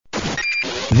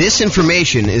This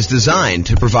information is designed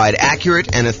to provide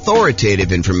accurate and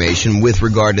authoritative information with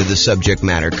regard to the subject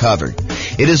matter covered.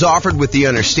 It is offered with the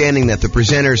understanding that the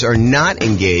presenters are not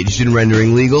engaged in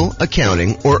rendering legal,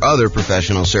 accounting, or other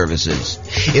professional services.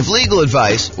 If legal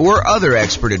advice or other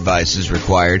expert advice is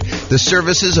required, the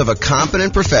services of a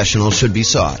competent professional should be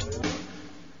sought.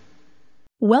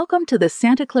 Welcome to the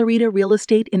Santa Clarita Real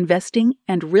Estate Investing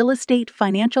and Real Estate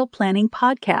Financial Planning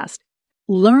Podcast.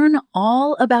 Learn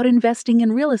all about investing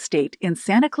in real estate in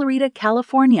Santa Clarita,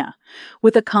 California,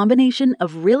 with a combination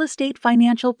of real estate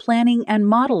financial planning and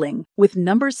modeling with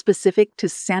numbers specific to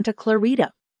Santa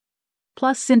Clarita,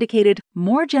 plus syndicated,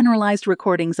 more generalized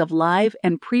recordings of live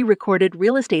and pre-recorded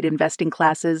real estate investing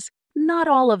classes, not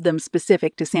all of them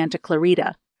specific to Santa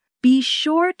Clarita. Be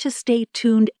sure to stay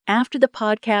tuned after the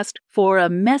podcast for a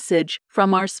message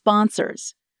from our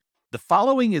sponsors. The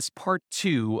following is part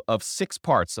 2 of 6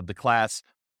 parts of the class,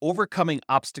 Overcoming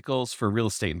Obstacles for Real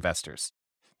Estate Investors.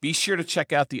 Be sure to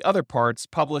check out the other parts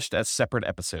published as separate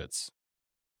episodes.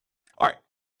 All right,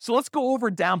 so let's go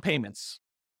over down payments.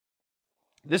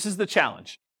 This is the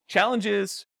challenge. Challenge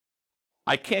is,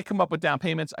 I can't come up with down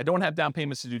payments. I don't have down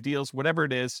payments to do deals, whatever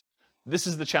it is. This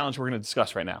is the challenge we're going to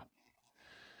discuss right now.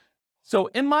 So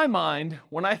in my mind,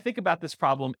 when I think about this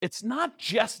problem, it's not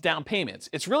just down payments.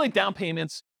 It's really down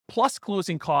payments plus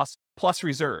closing costs, plus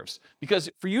reserves. Because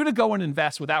for you to go and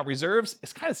invest without reserves,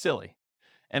 it's kind of silly.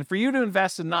 And for you to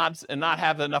invest and not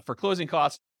have enough for closing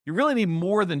costs, you really need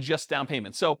more than just down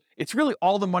payment. So it's really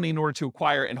all the money in order to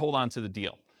acquire and hold on to the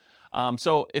deal.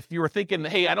 So if you were thinking,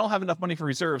 hey, I don't have enough money for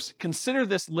reserves, consider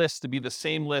this list to be the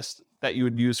same list that you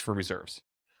would use for reserves.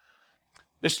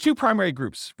 There's 2 primary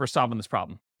groups for solving this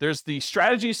problem. There's the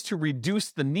strategies to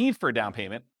reduce the need for a down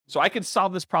payment. So I could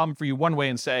solve this problem for you one way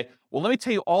and say, well, let me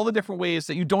tell you all the different ways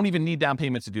that you don't even need down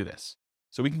payment to do this.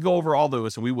 So we can go over all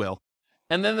those, and we will.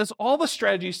 And then there's all the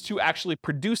strategies to actually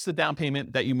produce the down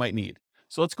payment that you might need.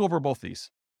 So let's go over both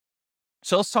these.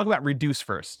 So let's talk about reduce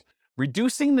first.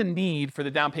 Reducing the need for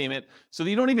the down payment so that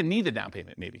you don't even need the down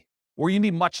payment maybe, or you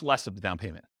need much less of the down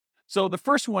payment. So the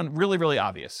first one, really, really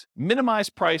obvious. Minimize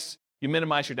price. You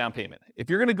minimize your down payment. If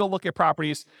you're going to go look at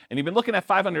properties and you've been looking at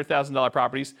 $500,000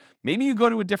 properties, maybe you go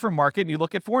to a different market and you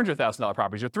look at $400,000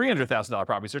 properties or $300,000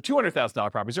 properties or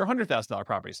 $200,000 properties or $100,000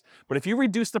 properties. But if you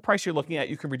reduce the price you're looking at,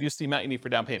 you can reduce the amount you need for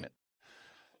down payment.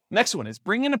 Next one is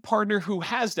bring in a partner who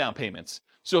has down payments.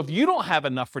 So if you don't have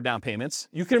enough for down payments,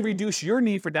 you can reduce your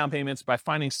need for down payments by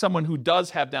finding someone who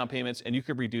does have down payments, and you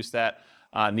can reduce that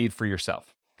need for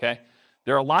yourself, okay?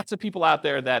 There are lots of people out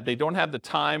there that they don't have the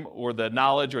time or the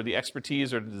knowledge or the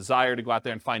expertise or the desire to go out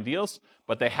there and find deals,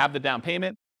 but they have the down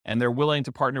payment and they're willing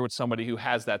to partner with somebody who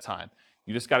has that time.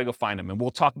 You just got to go find them. And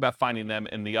we'll talk about finding them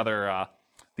in the other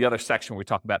section where we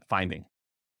talk about finding.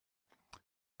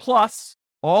 Plus,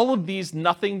 all of these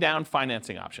nothing down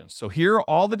financing options. So here are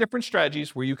all the different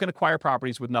strategies where you can acquire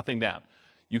properties with nothing down.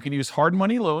 You can use hard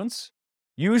money loans.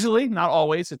 Usually, not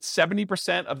always, it's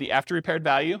 70% of the after repaired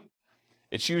value.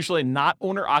 It's usually not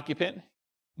owner-occupant.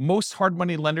 Most hard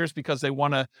money lenders, because they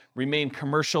want to remain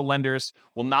commercial lenders,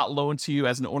 will not loan to you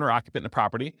as an owner-occupant in a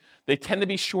property. They tend to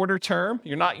be shorter term.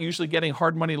 You're not usually getting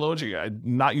hard money loans, or you're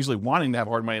not usually wanting to have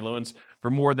hard money loans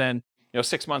for more than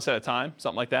 6 months at a time,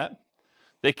 something like that.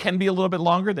 They can be a little bit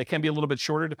longer. They can be a little bit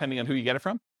shorter, depending on who you get it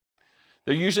from.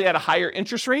 They're usually at a higher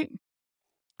interest rate,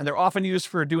 and they're often used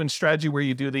for doing strategy where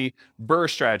you do the BRRRR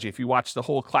strategy. If you watch the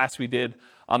whole class we did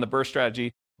on the BRRRR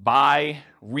strategy, buy,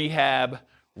 rehab,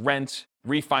 rent,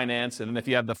 refinance, and then if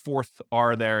you have the 4th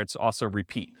R there, it's also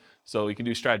repeat. So you can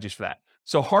do strategies for that.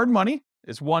 So hard money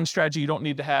is one strategy you don't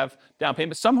need to have down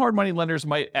payment. Some hard money lenders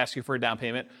might ask you for a down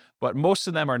payment, but most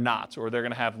of them are not, or they're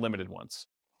going to have limited ones.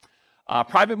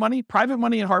 Private money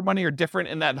and hard money are different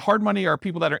in that hard money are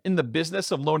people that are in the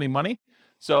business of loaning money.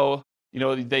 So,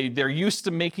 they're used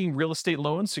to making real estate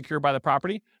loans secured by the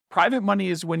property. Private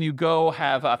money is when you go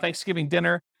have a Thanksgiving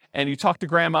dinner and you talk to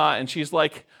grandma and she's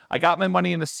like, I got my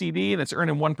money in the CD and it's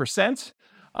earning 1%.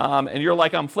 And you're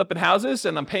like, I'm flipping houses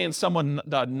and I'm paying someone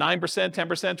 9%, 10%,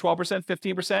 12%,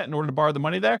 15% in order to borrow the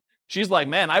money there. She's like,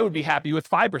 man, I would be happy with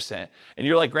 5%. And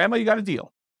you're like, grandma, you got a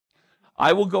deal.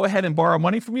 I will go ahead and borrow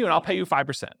money from you and I'll pay you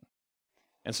 5%.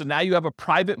 And so now you have a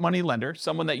private money lender,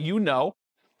 someone that you know.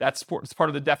 That's part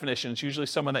of the definition. It's usually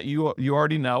someone that you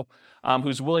already know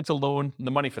who's willing to loan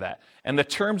the money for that. And the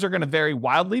terms are going to vary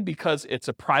wildly because it's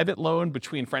a private loan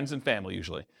between friends and family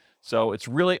usually. So it's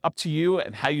really up to you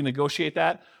and how you negotiate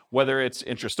that, whether it's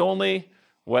interest only,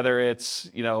 whether it's,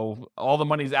 all the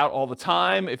money's out all the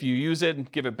time. If you use it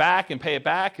and give it back and pay it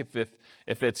back, if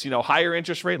it's, higher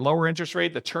interest rate, lower interest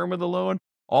rate, the term of the loan,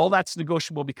 all that's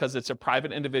negotiable because it's a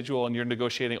private individual and you're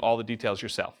negotiating all the details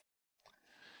yourself.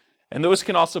 And those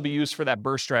can also be used for that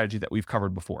burst strategy that we've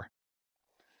covered before.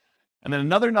 And then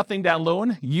another nothing down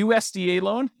loan, USDA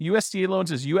loan. USDA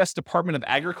loans is U.S. Department of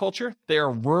Agriculture. They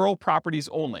are rural properties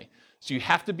only. So you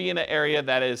have to be in an area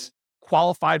that is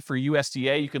qualified for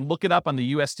USDA. You can look it up on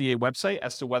the USDA website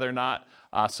as to whether or not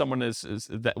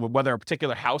whether a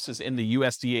particular house is in the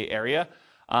USDA area.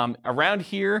 Around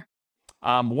here,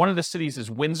 one of the cities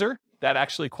is Windsor. That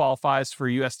actually qualifies for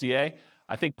USDA.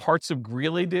 I think parts of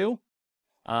Greeley do.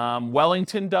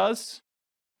 Wellington does.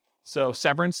 So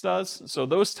Severance does. So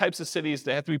those types of cities,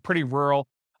 they have to be pretty rural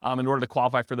in order to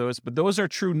qualify for those. But those are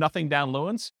true nothing down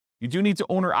loans. You do need to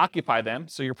own or occupy them.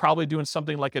 So you're probably doing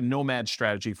something like a nomad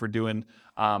strategy for doing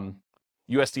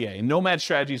USDA. A nomad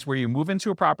strategy is where you move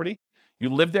into a property, you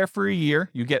live there for a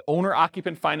year, you get owner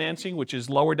occupant financing, which is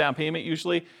lower down payment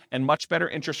usually, and much better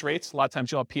interest rates. A lot of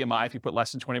times you'll have PMI if you put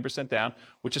less than 20% down,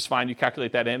 which is fine. You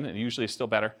calculate that in, and usually it's still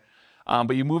better.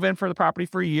 But you move in for the property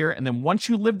for a year, and then once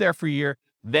you live there for a year,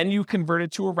 then you convert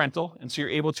it to a rental, and so you're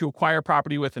able to acquire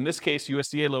property with, in this case,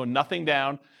 USDA loan, nothing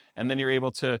down, and then you're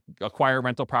able to acquire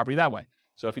rental property that way.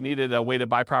 So if you needed a way to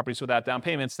buy properties without down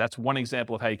payments, that's one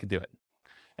example of how you could do it.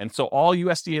 And so all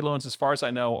USDA loans, as far as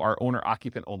I know, are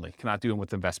owner-occupant only, cannot do them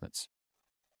with investments.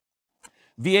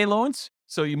 VA loans,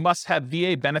 so you must have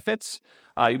VA benefits.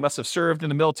 You must have served in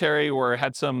the military or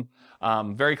had some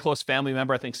very close family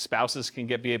member. I think spouses can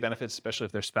get VA benefits, especially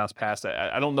if their spouse passed.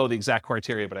 I don't know the exact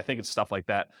criteria, but I think it's stuff like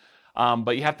that.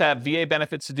 But you have to have VA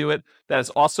benefits to do it. That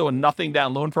is also a nothing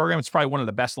down loan program. It's probably one of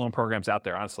the best loan programs out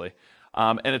there, honestly.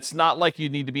 And it's not like you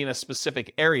need to be in a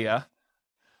specific area.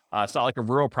 It's not like a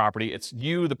rural property. It's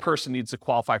you, the person, needs to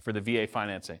qualify for the VA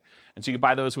financing. And so you can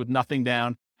buy those with nothing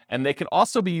down. And they can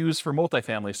also be used for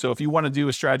multifamily. So if you want to do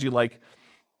a strategy like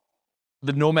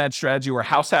the nomad strategy or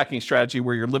house hacking strategy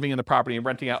where you're living in the property and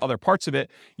renting out other parts of it,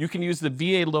 you can use the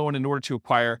VA loan in order to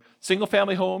acquire single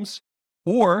family homes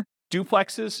or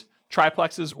duplexes,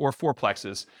 triplexes, or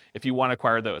fourplexes if you want to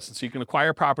acquire those. And so you can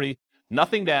acquire property,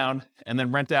 nothing down, and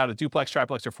then rent out a duplex,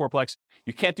 triplex, or fourplex.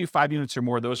 You can't do 5 units or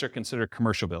more. Those are considered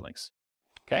commercial buildings.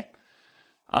 Okay?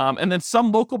 And then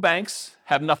some local banks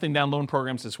have nothing down loan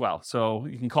programs as well. So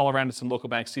you can call around to some local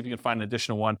banks, see if you can find an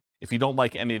additional one if you don't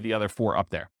like any of the other 4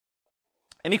 up there.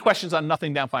 Any questions on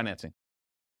nothing down financing?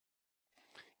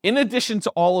 In addition to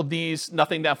all of these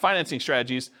nothing down financing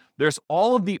strategies, there's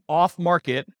all of the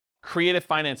off-market creative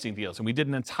financing deals. And we did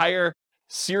an entire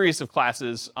series of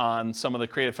classes on some of the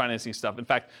creative financing stuff. In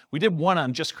fact, we did one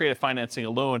on just creative financing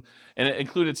alone, and it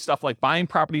included stuff like buying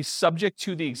properties subject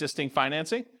to the existing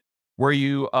financing, where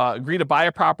you agree to buy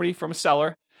a property from a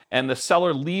seller, and the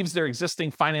seller leaves their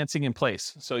existing financing in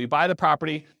place. So you buy the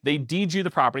property, they deed you the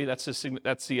property, that's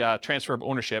the transfer of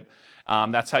ownership.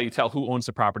 That's how you tell who owns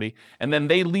the property. And then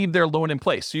they leave their loan in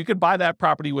place. So you could buy that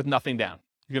property with nothing down.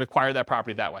 You could acquire that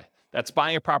property that way. That's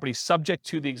buying a property subject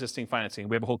to the existing financing.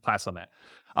 We have a whole class on that.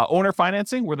 Owner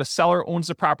financing, where the seller owns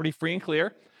the property free and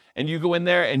clear, and you go in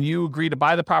there and you agree to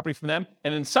buy the property from them.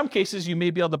 And in some cases, you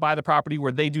may be able to buy the property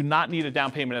where they do not need a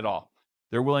down payment at all.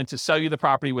 They're willing to sell you the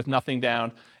property with nothing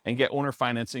down and get owner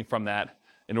financing from that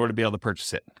in order to be able to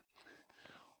purchase it.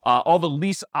 All the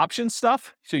lease option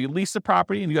stuff, so you lease the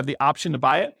property and you have the option to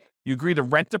buy it. You agree to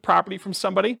rent the property from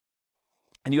somebody,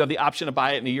 and you have the option to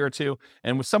buy it in a year or two.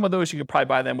 And with some of those, you could probably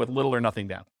buy them with little or nothing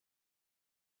down.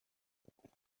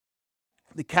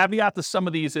 The caveat to some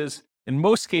of these is, in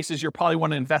most cases, you'll probably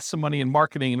want to invest some money in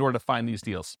marketing in order to find these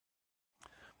deals.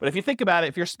 But if you think about it,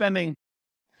 if you're spending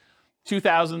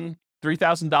 $2,000,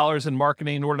 $3,000 in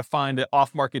marketing in order to find an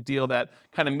off-market deal that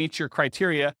kind of meets your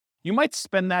criteria, you might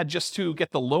spend that just to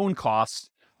get the loan costs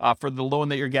for the loan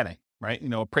that you're getting, right?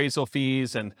 Appraisal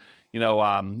fees and,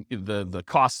 the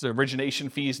cost of origination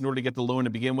fees in order to get the loan to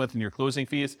begin with and your closing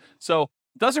fees. So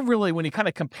it doesn't really, when you kind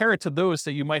of compare it to those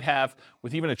that you might have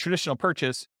with even a traditional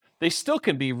purchase, they still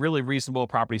can be really reasonable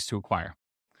properties to acquire.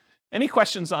 Any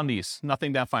questions on these?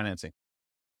 Nothing down financing.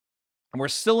 And we're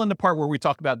still in the part where we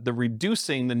talk about the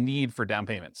reducing the need for down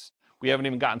payments. We haven't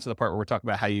even gotten to the part where we're talking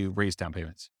about how you raise down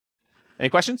payments. Any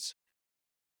questions?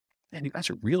 Man, you guys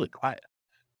are really quiet.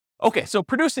 Okay, so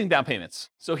producing down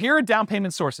payments. So here are down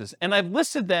payment sources, and I've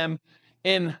listed them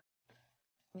in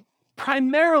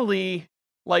primarily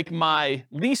like my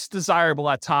least desirable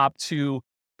at top to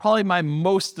probably my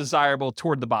most desirable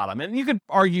toward the bottom. And you could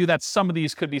argue that some of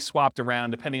these could be swapped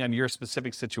around depending on your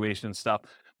specific situation and stuff.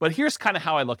 But here's kind of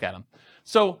how I look at them.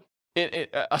 So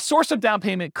a source of down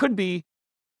payment could be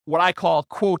what I call,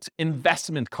 quote,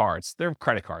 investment cards. They're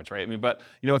credit cards, right? But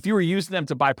if you were using them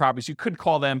to buy properties, you could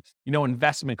call them,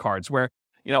 investment cards, where,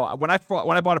 when I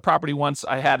bought a property once,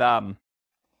 I had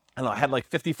I don't know, I had like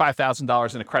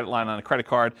 $55,000 in a credit line on a credit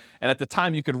card. And at the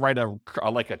time you could write a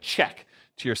check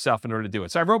to yourself in order to do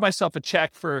it. So I wrote myself a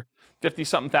check for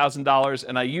 $50,000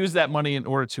 and I used that money in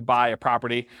order to buy a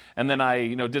property. And then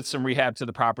I, did some rehab to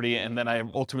the property. And then I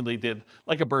ultimately did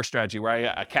like a burst strategy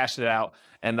where I cashed it out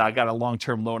and I got a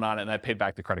long-term loan on it and I paid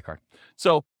back the credit card.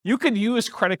 So you could use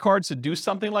credit cards to do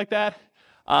something like that.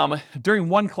 During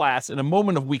one class, in a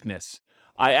moment of weakness,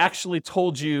 I actually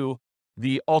told you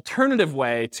the alternative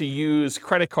way to use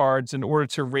credit cards in order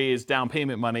to raise down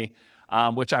payment money,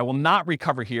 which I will not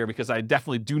recover here because I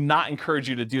definitely do not encourage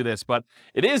you to do this, but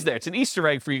it is there. It's an Easter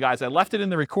egg for you guys. I left it in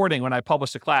the recording when I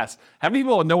published the class. How many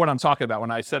people know what I'm talking about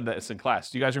when I said that it's in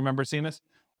class? Do you guys remember seeing this?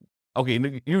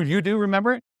 Okay, you do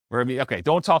remember it? Okay,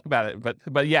 don't talk about it,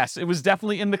 but yes, it was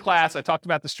definitely in the class. I talked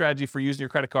about the strategy for using your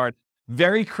credit card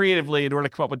very creatively in order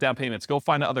to come up with down payments. Go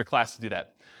find another class to do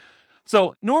that.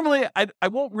 So normally, I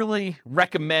won't really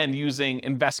recommend using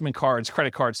investment cards,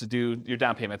 credit cards to do your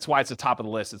down payment. That's why it's the top of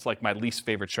the list. It's like my least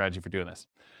favorite strategy for doing this.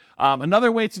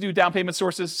 Another way to do down payment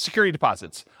sources, security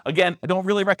deposits. Again, I don't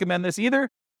really recommend this either,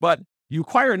 but you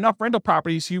acquire enough rental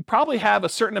properties, you probably have a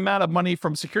certain amount of money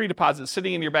from security deposits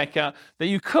sitting in your bank account that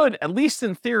you could, at least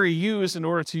in theory, use in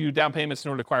order to do down payments in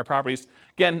order to acquire properties.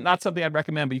 Again, not something I'd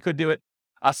recommend, but you could do it.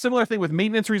 A similar thing with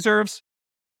maintenance reserves.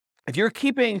 If you're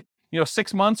keeping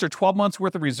 6 months or 12 months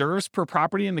worth of reserves per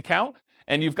property in the account,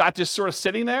 and you've got just sort of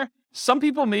sitting there, some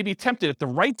people may be tempted if the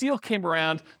right deal came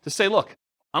around to say, look,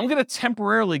 I'm going to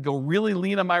temporarily go really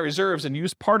lean on my reserves and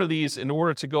use part of these in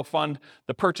order to go fund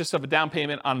the purchase of a down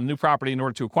payment on a new property in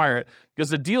order to acquire it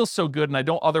because the deal's so good and I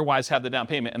don't otherwise have the down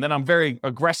payment. And then I'm very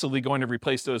aggressively going to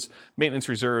replace those maintenance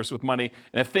reserves with money.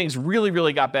 And if things really,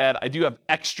 really got bad, I do have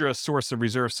extra source of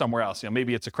reserves somewhere else.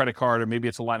 Maybe it's a credit card or maybe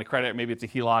it's a line of credit, or maybe it's a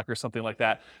HELOC or something like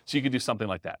that. So you could do something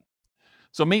like that.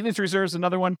 So maintenance reserves,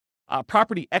 another one.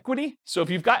 Property equity. So if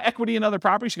you've got equity in other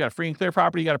properties, you got a free and clear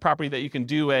property, you got a property that you can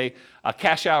do a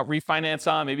cash out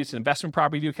refinance on. Maybe it's an investment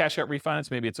property you do a cash out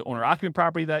refinance. Maybe it's an owner occupant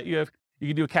property that you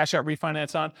can do a cash out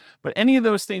refinance on. But any of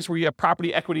those things where you have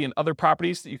property equity in other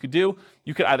properties that you could do,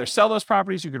 you could either sell those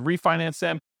properties, you could refinance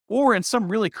them, or in some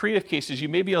really creative cases, you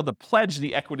may be able to pledge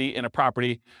the equity in a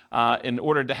property in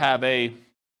order to have a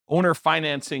owner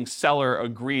financing seller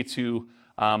agree to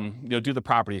do the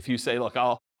property. If you say, look,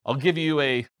 I'll give you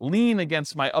a lien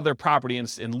against my other property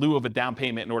in lieu of a down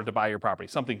payment in order to buy your property,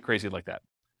 something crazy like that.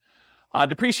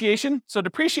 Depreciation. So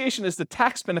depreciation is the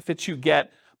tax benefits you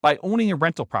get by owning a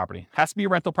rental property. It has to be a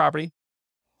rental property.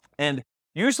 And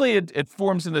usually it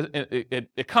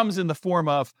comes in the form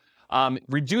of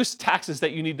reduced taxes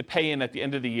that you need to pay in at the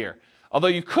end of the year. Although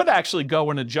you could actually go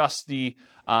and adjust the,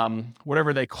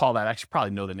 whatever they call that. I actually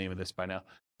probably know the name of this by now.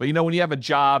 But when you have a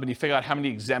job and you figure out how many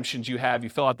exemptions you have,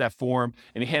 you fill out that form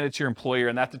and you hand it to your employer,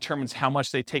 and that determines how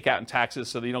much they take out in taxes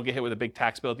so that you don't get hit with a big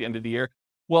tax bill at the end of the year.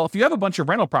 Well, if you have a bunch of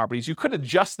rental properties, you could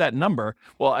adjust that number.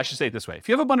 Well, I should say it this way. If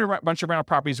you have a bunch of rental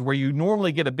properties where you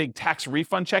normally get a big tax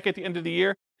refund check at the end of the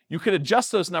year, you could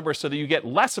adjust those numbers so that you get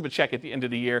less of a check at the end of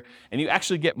the year and you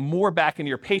actually get more back in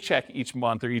your paycheck each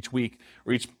month or each week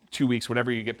or each 2 weeks,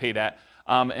 whatever you get paid at.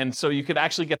 And so you could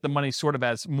actually get the money sort of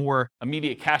as more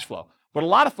immediate cash flow. But a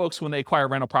lot of folks, when they acquire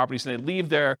rental properties and they leave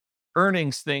their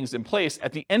earnings things in place,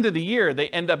 at the end of the year, they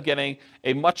end up getting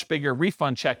a much bigger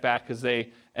refund check back because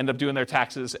they end up doing their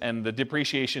taxes and the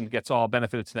depreciation gets all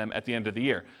benefited to them at the end of the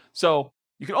year. So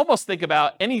you can almost think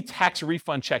about any tax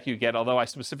refund check you get, although I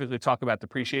specifically talk about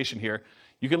depreciation here,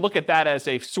 you can look at that as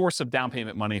a source of down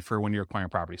payment money for when you're acquiring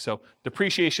property. So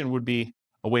depreciation would be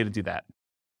a way to do that.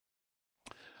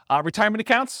 Retirement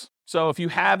accounts. So if you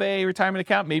have a retirement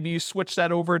account, maybe you switch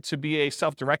that over to be a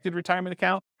self-directed retirement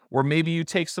account, or maybe you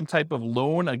take some type of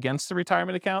loan against the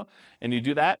retirement account and you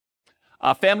do that.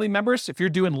 Family members, if you're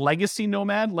doing legacy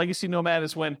nomad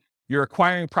is when you're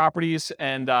acquiring properties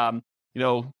and,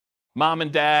 mom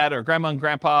and dad or grandma and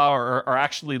grandpa are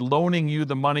actually loaning you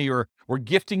the money or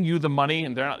gifting you the money,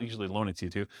 and they're not usually loaning to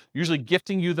you too, usually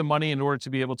gifting you the money in order to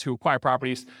be able to acquire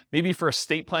properties. Maybe for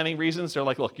estate planning reasons, they're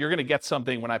like, look, you're going to get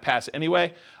something when I pass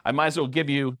anyway. I might as well give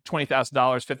you $20,000,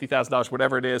 $50,000,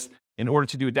 whatever it is, in order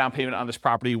to do a down payment on this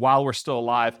property while we're still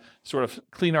alive, sort of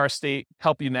clean our estate,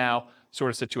 help you now sort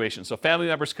of situation. So family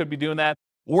members could be doing that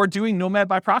or doing nomad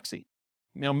by proxy.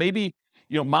 Maybe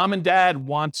mom and dad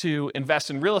want to invest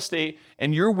in real estate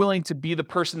and you're willing to be the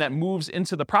person that moves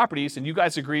into the properties and you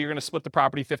guys agree you're going to split the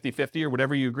property 50-50 or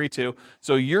whatever you agree to.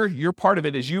 So your part of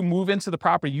it is you move into the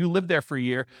property, you live there for a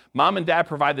year, mom and dad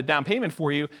provide the down payment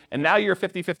for you, and now you're a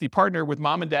 50-50 partner with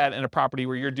mom and dad in a property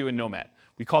where you're doing nomad.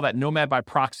 We call that nomad by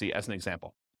proxy as an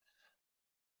example.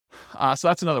 So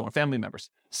that's another one, family members.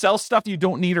 Sell stuff you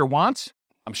don't need or want.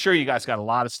 I'm sure you guys got a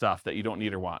lot of stuff that you don't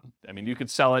need or want. I mean, you could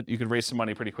sell it, you could raise some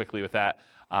money pretty quickly with that.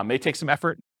 May take some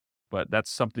effort, but that's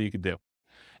something you could do.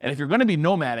 And if you're going to be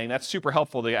nomading, that's super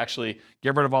helpful to actually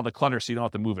get rid of all the clutter so you don't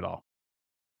have to move it all.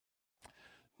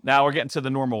 Now we're getting to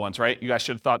the normal ones, right? You guys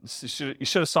should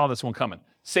have saw this one coming.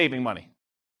 Saving money,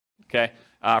 okay?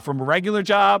 From a regular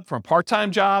job, from a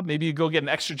part-time job, maybe you go get an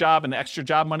extra job, and the extra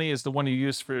job money is the one you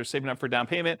use for saving up for down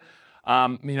payment.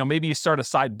 Maybe you start a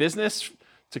side business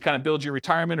to kind of build your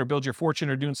retirement or build your fortune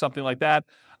or doing something like that.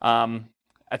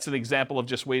 That's an example of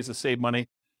just ways to save money.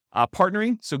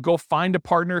 Partnering, so go find a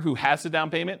partner who has the down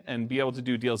payment and be able to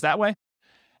do deals that way.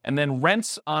 And then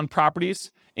rents on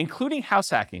properties, including house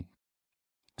hacking.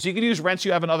 So you can use rents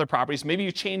you have in other properties. Maybe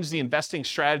you change the investing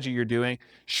strategy you're doing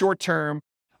short-term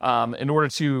in order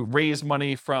to raise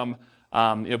money from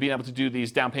being able to do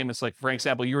these down payments. Like, for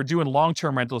example, you were doing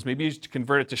long-term rentals. Maybe you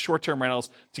convert it to short-term rentals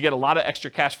to get a lot of extra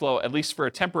cash flow, at least for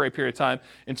a temporary period of time,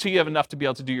 until you have enough to be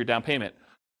able to do your down payment.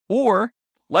 Or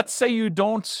let's say you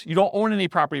don't own any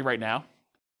property right now,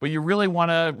 but you really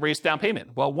want to raise down payment.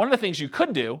 Well, one of the things you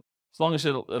could do, as long as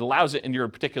it allows it in your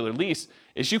particular lease,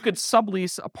 is you could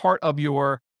sublease a part of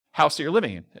your house that you're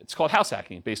living in. It's called house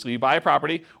hacking. Basically, you buy a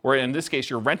property, or in this case,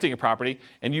 you're renting a property,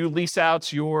 and you lease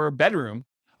out your bedroom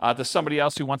to somebody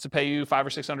else who wants to pay you $500 or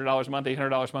 $600 a month,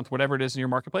 $800 a month, whatever it is in your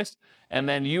marketplace, and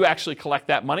then you actually collect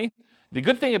that money. The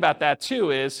good thing about that too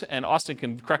is, and Austin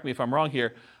can correct me if I'm wrong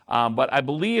here, but I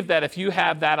believe that if you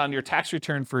have that on your tax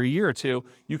return for a year or two,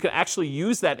 you can actually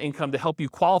use that income to help you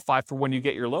qualify for when you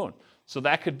get your loan. So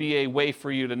that could be a way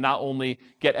for you to not only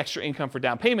get extra income for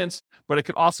down payments, but it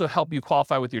could also help you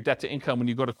qualify with your debt to income when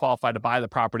you go to qualify to buy the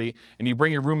property, and you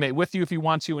bring your roommate with you if you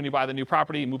want to when you buy the new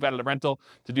property, you move out of the rental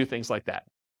to do things like that.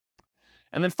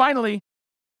 And then finally,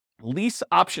 lease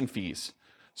option fees.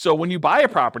 So when you buy a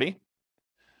property,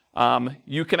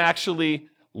 you can actually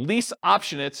lease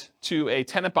option it to a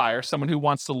tenant buyer, someone who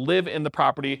wants to live in the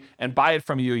property and buy it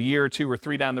from you a year or 2 or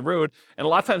 3 down the road. And a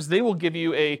lot of times they will give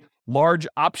you a large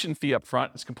option fee up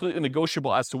front. It's completely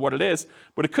negotiable as to what it is,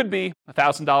 but it could be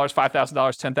 $1,000, $5,000,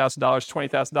 $10,000,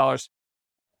 $20,000.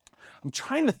 I'm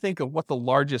trying to think of what the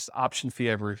largest option fee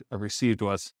I ever received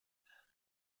was.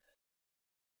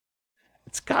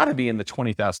 It's got to be in the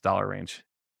 $20,000 range.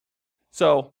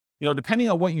 So, depending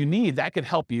on what you need, that could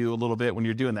help you a little bit when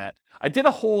you're doing that. I did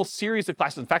a whole series of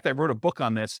classes. In fact, I wrote a book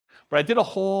on this, but I did a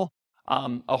whole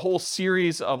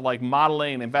series of like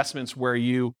modeling investments where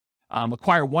you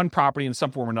acquire one property in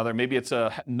some form or another. Maybe it's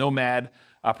a nomad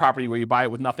property where you buy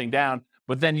it with nothing down,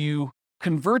 but then you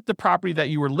convert the property that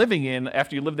you were living in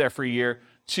after you lived there for a year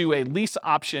to a lease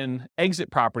option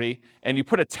exit property, and you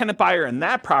put a tenant buyer in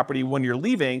that property when you're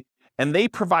leaving, and they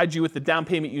provide you with the down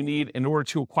payment you need in order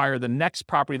to acquire the next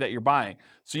property that you're buying.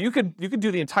 So you could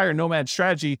do the entire nomad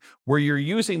strategy where you're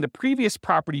using the previous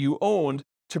property you owned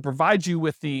to provide you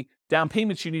with the down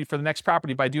payments you need for the next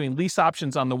property by doing lease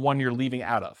options on the one you're leaving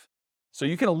out of. So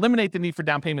you can eliminate the need for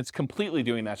down payments completely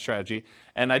doing that strategy.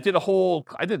 And I did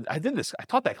this, I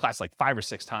taught that class like 5 or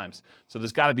 6 times. So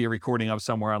there's got to be a recording of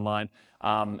somewhere online.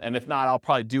 And if not, I'll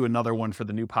probably do another one for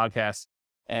the new podcast.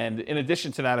 And in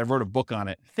addition to that, I wrote a book on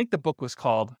it. I think the book was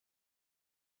called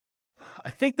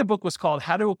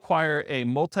How to Acquire a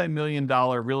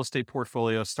Multi-Million-Dollar Real Estate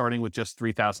Portfolio Starting with Just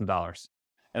 $3,000.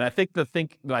 And I think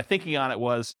my thinking on it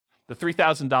was the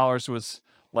 $3,000 was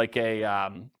like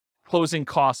a closing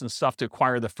costs and stuff to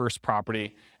acquire the first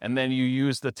property. And then you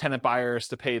use the tenant buyers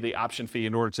to pay the option fee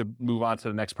in order to move on to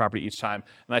the next property each time.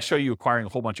 And I show you acquiring a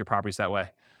whole bunch of properties that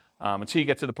way until you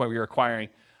get to the point where you're acquiring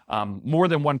more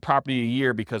than one property a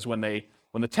year, because when the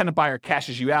tenant buyer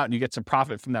cashes you out and you get some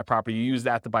profit from that property, you use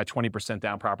that to buy 20%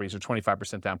 down properties or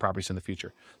 25% down properties in the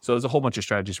future. So there's a whole bunch of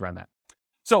strategies around that.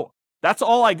 So that's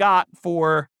all I got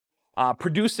for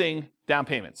producing down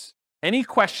payments. Any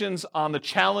questions on the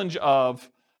challenge of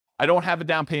I don't have a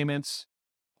down payments,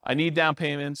 I need down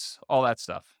payments, all that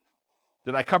stuff?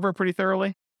 Did I cover it pretty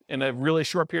thoroughly in a really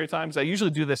short period of time? Because I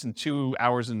usually do this in 2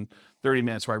 hours and 30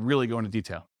 minutes where I really go into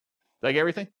detail. Did I get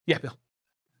everything? Yeah, Bill.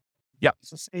 Yep.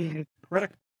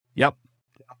 Yep.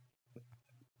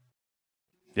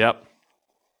 Yep.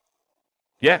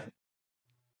 Yeah.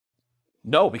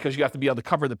 No, because you have to be able to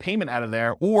cover the payment out of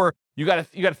there, or you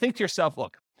got to think to yourself,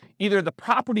 look, either the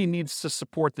property needs to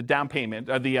support the down payment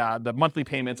or the monthly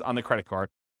payments on the credit card,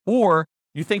 or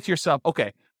you think to yourself,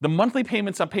 okay, the monthly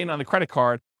payments I'm paying on the credit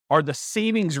card are the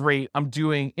savings rate I'm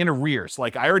doing in arrears.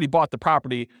 Like I already bought the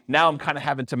property. Now I'm kind of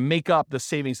having to make up the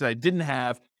savings that I didn't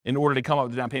have in order to come up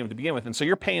with the down payment to begin with. And so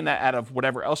you're paying that out of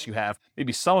whatever else you have.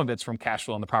 Maybe some of it's from cash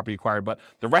flow on the property acquired, but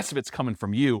the rest of it's coming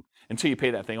from you until you pay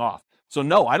that thing off. So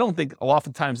no, I don't think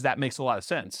oftentimes that makes a lot of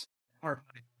sense.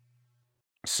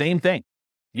 Same thing.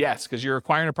 Yes, because you're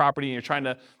acquiring a property and you're trying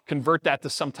to convert that to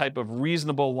some type of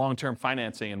reasonable long-term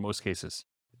financing in most cases.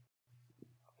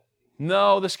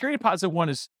 No, the security deposit one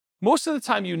is, most of the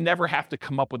time you never have to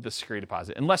come up with the security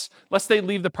deposit unless they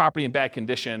leave the property in bad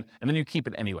condition and then you keep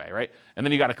it anyway, right? And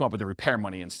then you got to come up with the repair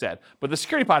money instead. But the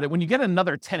security deposit, when you get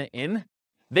another tenant in,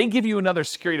 they give you another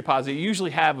security deposit. You usually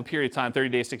have a period of time, 30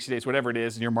 days, 60 days, whatever it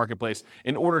is in your marketplace,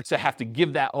 in order to have to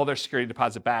give that other security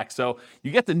deposit back. So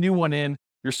you get the new one in,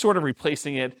 you're sort of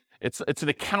replacing it. It's an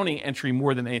accounting entry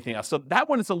more than anything else. So that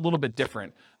one is a little bit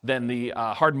different than the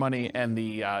hard money and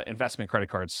the investment credit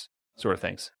cards sort of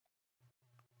things.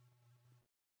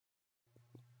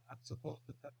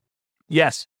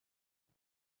 Yes.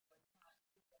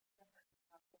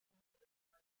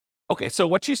 Okay, so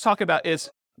what she's talking about is,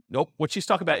 what she's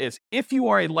talking about is if you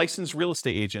are a licensed real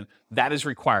estate agent, that is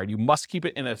required. You must keep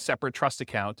it in a separate trust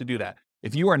account to do that.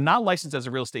 If you are not licensed as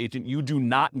a real estate agent, you do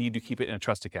not need to keep it in a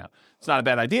trust account. It's not a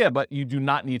bad idea, but you do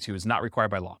not need to. It's not required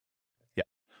by law. Yeah.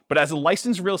 But as a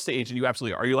licensed real estate agent, you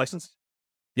absolutely are. Are you licensed?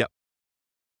 Yep.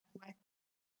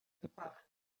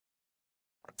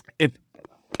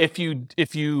 If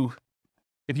you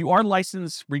are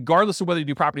licensed, regardless of whether you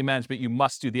do property management, you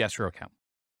must do the escrow account.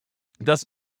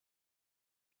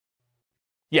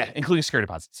 Including security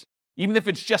deposits. Even if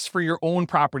it's just for your own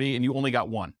property and you only got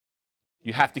one,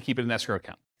 you have to keep it in an escrow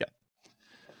account. Yeah.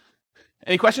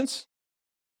 Any questions?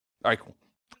 All right, cool.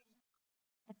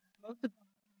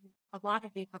 A lot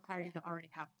of these require you to already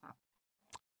have that.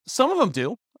 Some of them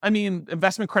do. I mean,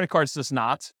 investment credit cards does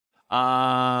not.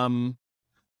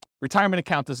 Retirement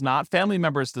account does not. Family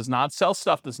members does not. Sell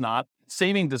stuff does not.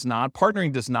 Saving does not.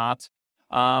 Partnering does not.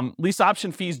 Lease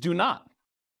option fees do not. I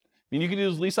mean, you can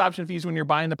use lease option fees when you're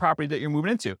buying the property that you're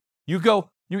moving into. You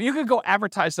could go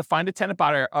advertise to find a tenant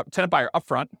buyer up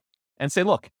front and say,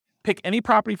 look, pick any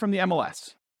property from the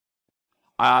MLS.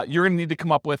 You're going to need to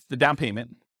come up with the down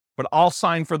payment, but I'll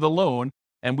sign for the loan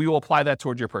and we will apply that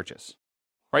towards your purchase.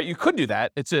 Right? You could do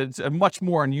that. It's a much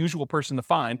more unusual person to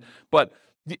find, but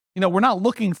we're not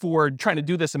looking for trying to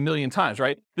do this a million times,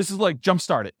 right? This is like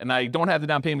jumpstart it, and I don't have the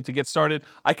down payment to get started.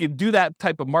 I could do that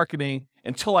type of marketing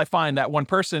until I find that one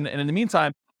person, and in the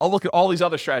meantime, I'll look at all these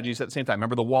other strategies at the same time.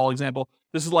 Remember the wall example?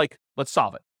 This is like, let's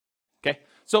solve it, okay?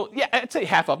 So yeah, I'd say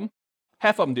half of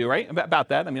them do, right? About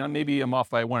that. I mean, maybe I'm off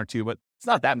by one or two, but it's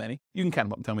not that many. You can count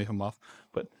them up and tell me if I'm off,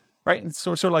 but right? It's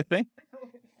sort of like thing.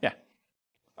 Yeah.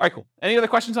 All right, cool. Any other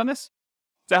questions on this? Is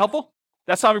that helpful?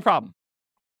 That's solving your problem.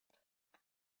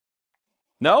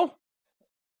 No?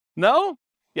 No?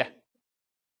 Yeah.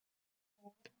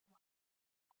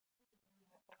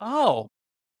 Oh.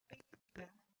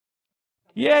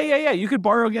 Yeah. You could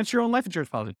borrow against your own life insurance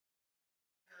policy.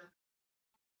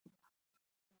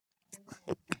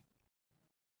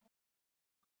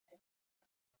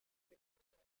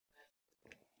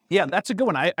 Yeah, that's a good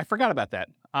one. I forgot about that.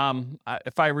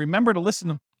 If I remember to listen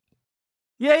to...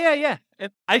 Yeah.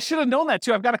 I should have known that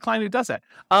too. I've got a client who does that.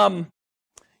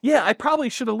 Yeah, I probably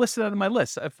should have listed that on my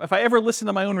list. If I ever listen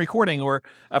to my own recording, or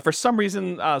for some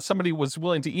reason somebody was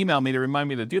willing to email me to remind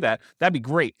me to do that, that'd be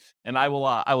great. And I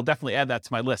will definitely add that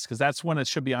to my list because that's when it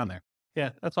should be on there.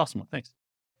 Yeah, that's awesome. Thanks.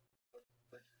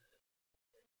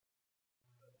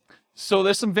 So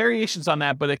there's some variations on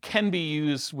that, but it can be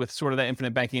used with sort of that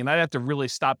infinite banking. And I'd have to really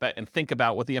stop and think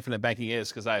about what the infinite banking is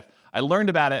because I learned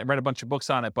about it and read a bunch of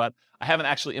books on it, but I haven't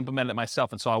actually implemented it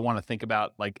myself. And so I want to think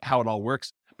about like how it all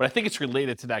works. But I think it's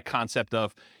related to that concept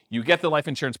of you get the life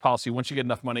insurance policy. Once you get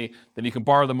enough money, then you can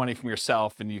borrow the money from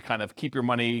yourself and you kind of keep your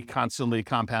money constantly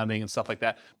compounding and stuff like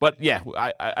that. But yeah,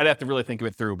 I'd have to really think of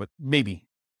it through, but maybe.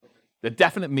 The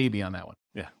definite maybe on that one.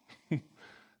 Yeah.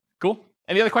 Cool.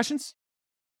 Any other questions?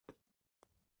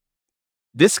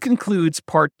 This concludes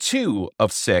part 2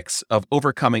 of 6 of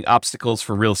Overcoming Obstacles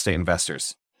for Real Estate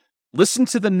Investors. Listen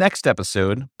to the next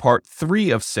episode, part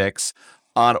 3 of 6,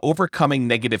 on overcoming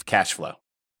negative cash flow.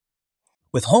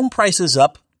 With home prices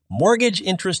up, mortgage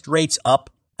interest rates up,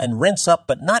 and rents up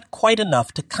but not quite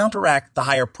enough to counteract the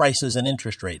higher prices and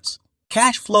interest rates,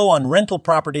 cash flow on rental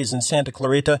properties in Santa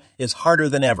Clarita is harder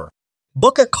than ever.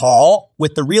 Book a call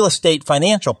with the Real Estate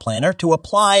Financial Planner to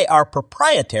apply our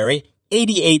proprietary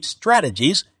 88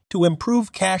 strategies to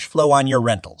improve cash flow on your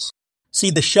rentals. See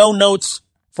the show notes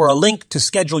for a link to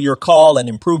schedule your call and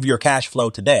improve your cash flow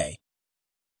today.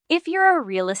 If you're a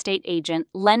real estate agent,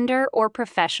 lender, or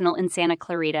professional in Santa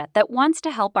Clarita that wants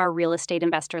to help our real estate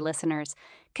investor listeners,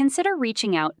 consider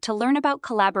reaching out to learn about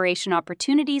collaboration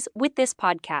opportunities with this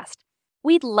podcast.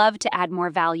 We'd love to add more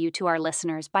value to our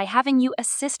listeners by having you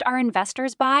assist our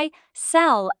investors buy,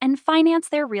 sell, and finance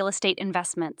their real estate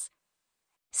investments.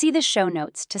 See the show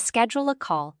notes to schedule a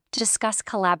call to discuss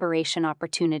collaboration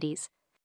opportunities.